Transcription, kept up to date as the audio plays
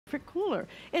perfect cooler.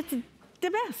 It's the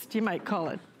best, you might call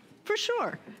it, for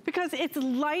sure, because it's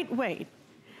lightweight.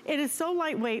 It is so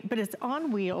lightweight, but it's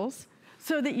on wheels,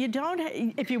 so that you don't,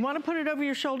 if you want to put it over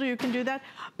your shoulder, you can do that,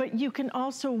 but you can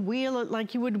also wheel it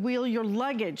like you would wheel your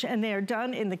luggage, and they are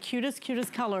done in the cutest,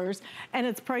 cutest colors, and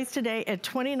it's priced today at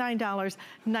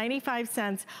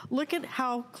 $29.95. Look at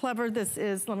how clever this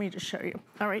is. Let me just show you,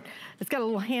 all right? It's got a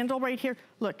little handle right here.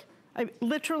 Look,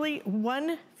 literally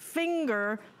one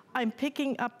finger, I'm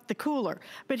picking up the cooler.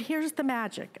 But here's the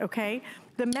magic, okay?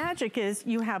 The magic is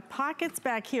you have pockets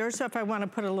back here, so if I wanna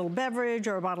put a little beverage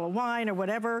or a bottle of wine or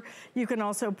whatever, you can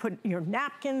also put your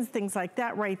napkins, things like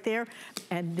that right there.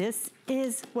 And this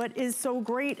is what is so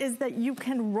great, is that you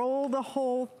can roll the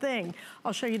whole thing.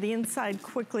 I'll show you the inside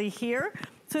quickly here,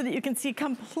 so that you can see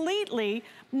completely,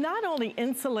 not only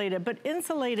insulated, but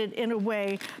insulated in a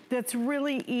way that's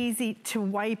really easy to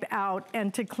wipe out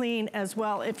and to clean as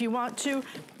well. If you want to,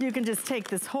 you can just take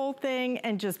this whole thing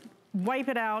and just wipe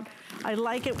it out. I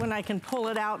like it when I can pull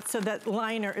it out so that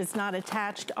liner is not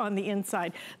attached on the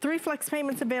inside. 3 flex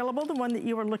payments available, the one that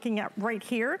you are looking at right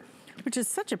here, which is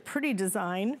such a pretty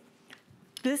design.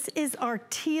 This is our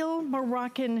teal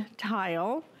Moroccan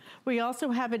tile. We also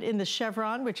have it in the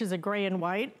chevron, which is a gray and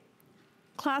white.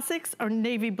 Classics are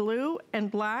navy blue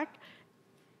and black.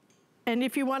 And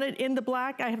if you want it in the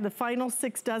black, I have the final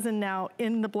 6 dozen now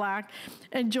in the black.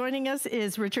 And joining us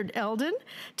is Richard Eldon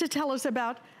to tell us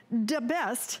about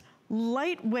dBest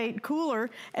lightweight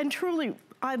cooler. And truly,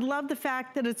 I love the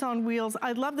fact that it's on wheels.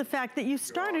 I love the fact that you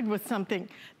started with something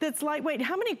that's lightweight.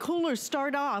 How many coolers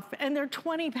start off and they're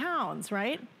 20 pounds,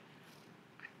 right?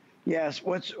 Yes,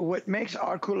 what makes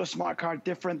our Cooler Smart Cart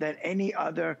different than any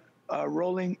other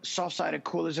rolling soft-sided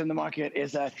coolers in the market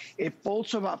is that it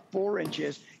folds to about 4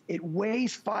 inches. It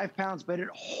weighs 5 pounds, but it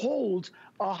holds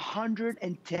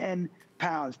 110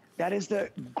 pounds. That is the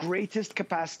greatest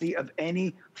capacity of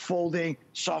any folding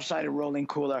soft-sided rolling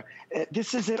cooler.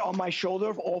 This is it on my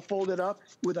shoulder, all folded up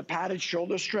with a padded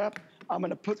shoulder strap. I'm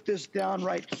gonna put this down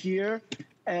right here,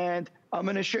 and I'm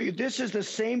gonna show you, this is the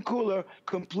same cooler,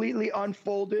 completely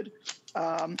unfolded.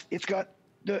 It's got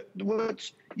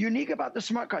what's unique about the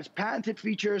Smart Cart's patented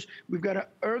features. We've got an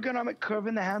ergonomic curve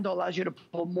in the handle, allows you to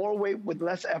pull more weight with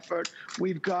less effort.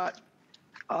 We've got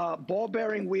ball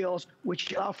bearing wheels,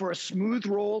 which allow for a smooth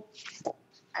roll.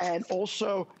 And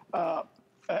also,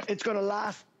 it's gonna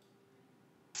last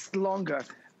longer.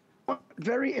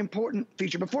 Very important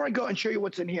feature, before I go and show you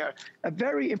what's in here, a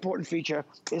very important feature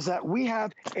is that we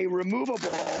have a removable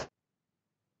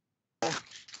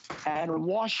and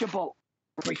washable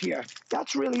over here.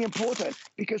 That's really important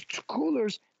because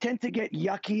coolers tend to get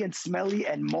yucky and smelly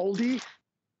and moldy.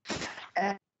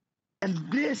 And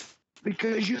this,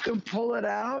 because you can pull it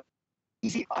out,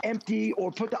 easy, empty,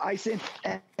 or put the ice in,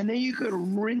 and then you could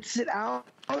rinse it out,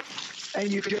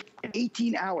 and you could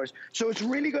 18 hours. So it's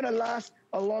really gonna last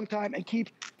a long time and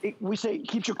we say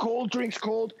keeps your cold drinks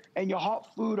cold and your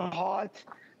hot food hot.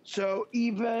 So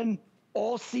even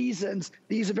all seasons,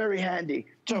 these are very handy.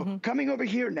 So coming over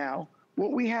here now,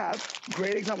 what we have,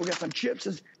 great example, we got some chips,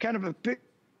 it's kind of a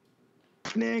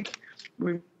picnic.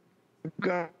 We've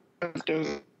got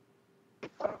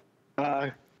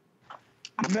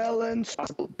melons.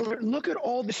 Look at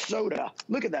all the soda.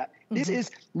 Look at that. This is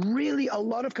really a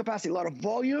lot of capacity, a lot of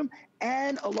volume,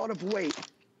 and a lot of weight.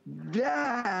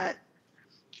 That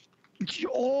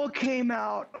all came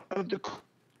out of the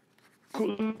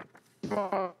cooler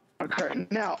curtain.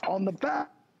 Now, on the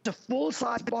back, it's a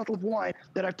full-size bottle of wine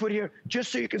that I put here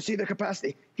just so you can see the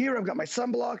capacity. Here, I've got my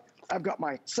sunblock. I've got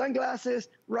my sunglasses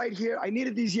right here. I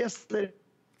needed these yesterday,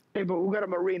 but we've got a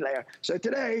marine layer. So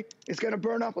today, it's gonna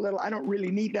burn up a little. I don't really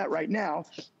need that right now.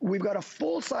 We've got a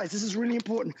full-size, this is really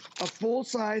important, a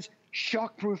full-size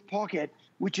shockproof pocket,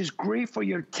 which is great for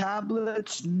your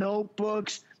tablets,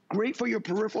 notebooks, great for your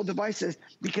peripheral devices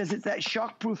because it's that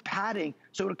shockproof padding.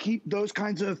 So to keep those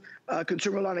kinds of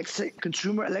consumer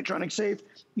electronics safe,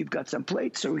 you've got some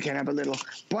plates so we can have a little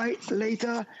bite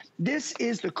later. This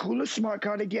is the Cooler Smart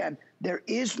Cart again. There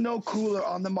is no cooler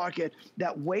on the market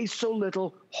that weighs so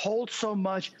little, holds so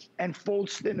much, and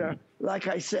folds thinner. Like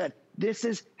I said, this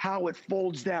is how it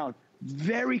folds down.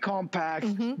 Very compact,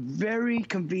 very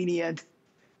convenient.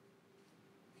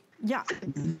 Yeah.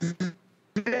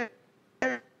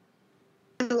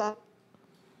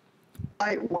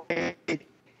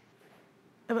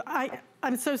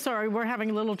 I'm so sorry, we're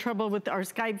having a little trouble with our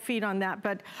Skype feed on that,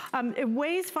 but it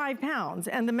weighs 5 pounds,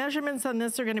 and the measurements on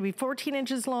this are gonna be 14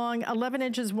 inches long, 11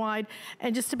 inches wide,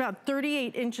 and just about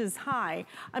 38 inches high.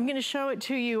 I'm gonna show it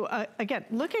to you again.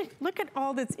 Look at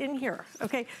all that's in here,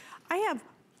 okay? I have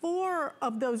 4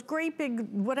 of those great big,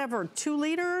 whatever, 2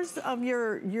 liters of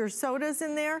your sodas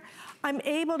in there, I'm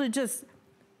able to just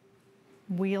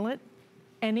wheel it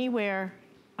anywhere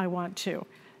I want to.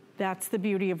 That's the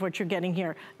beauty of what you're getting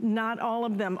here. Not all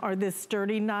of them are this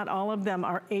sturdy, not all of them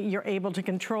are you're able to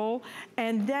control.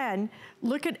 And then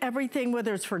look at everything,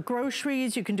 whether it's for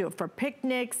groceries, you can do it for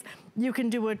picnics, you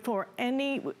can do it for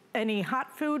any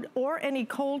hot food or any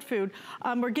cold food.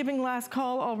 We're giving last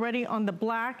call already on the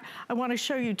black. I wanna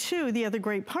show you too, the other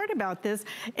great part about this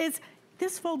is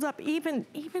this folds up even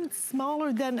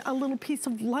smaller than a little piece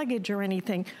of luggage or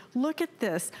anything. Look at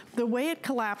this, the way it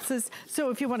collapses.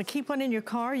 So if you want to keep one in your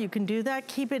car, you can do that.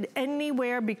 Keep it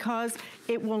anywhere because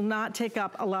it will not take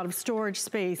up a lot of storage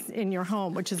space in your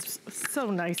home, which is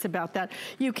so nice about that.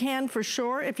 You can, for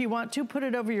sure, if you want to, put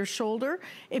it over your shoulder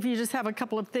if you just have a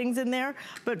couple of things in there.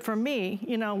 But for me,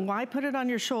 you know, why put it on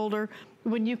your shoulder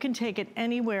when you can take it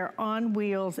anywhere on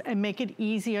wheels and make it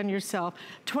easy on yourself.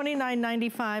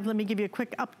 $29.95, let me give you a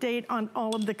quick update on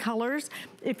all of the colors.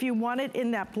 If you want it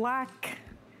in that black,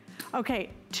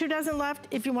 okay, 2 dozen left.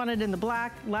 If you want it in the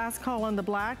black, last call on the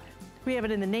black. We have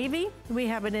it in the navy, we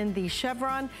have it in the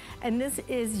chevron, and this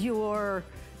is your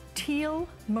teal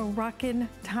Moroccan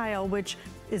tile, which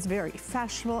is very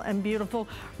fashionable and beautiful.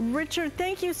 Richard,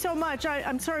 thank you so much.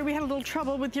 I'm sorry we had a little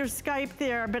trouble with your Skype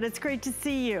there, but it's great to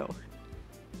see you.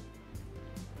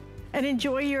 And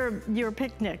enjoy your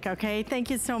picnic, okay? Thank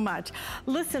you so much.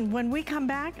 Listen, when we come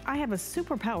back, I have a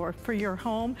superpower for your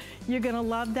home. You're gonna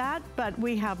love that, but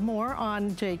we have more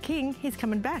on Jay King. He's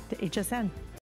coming back to HSN.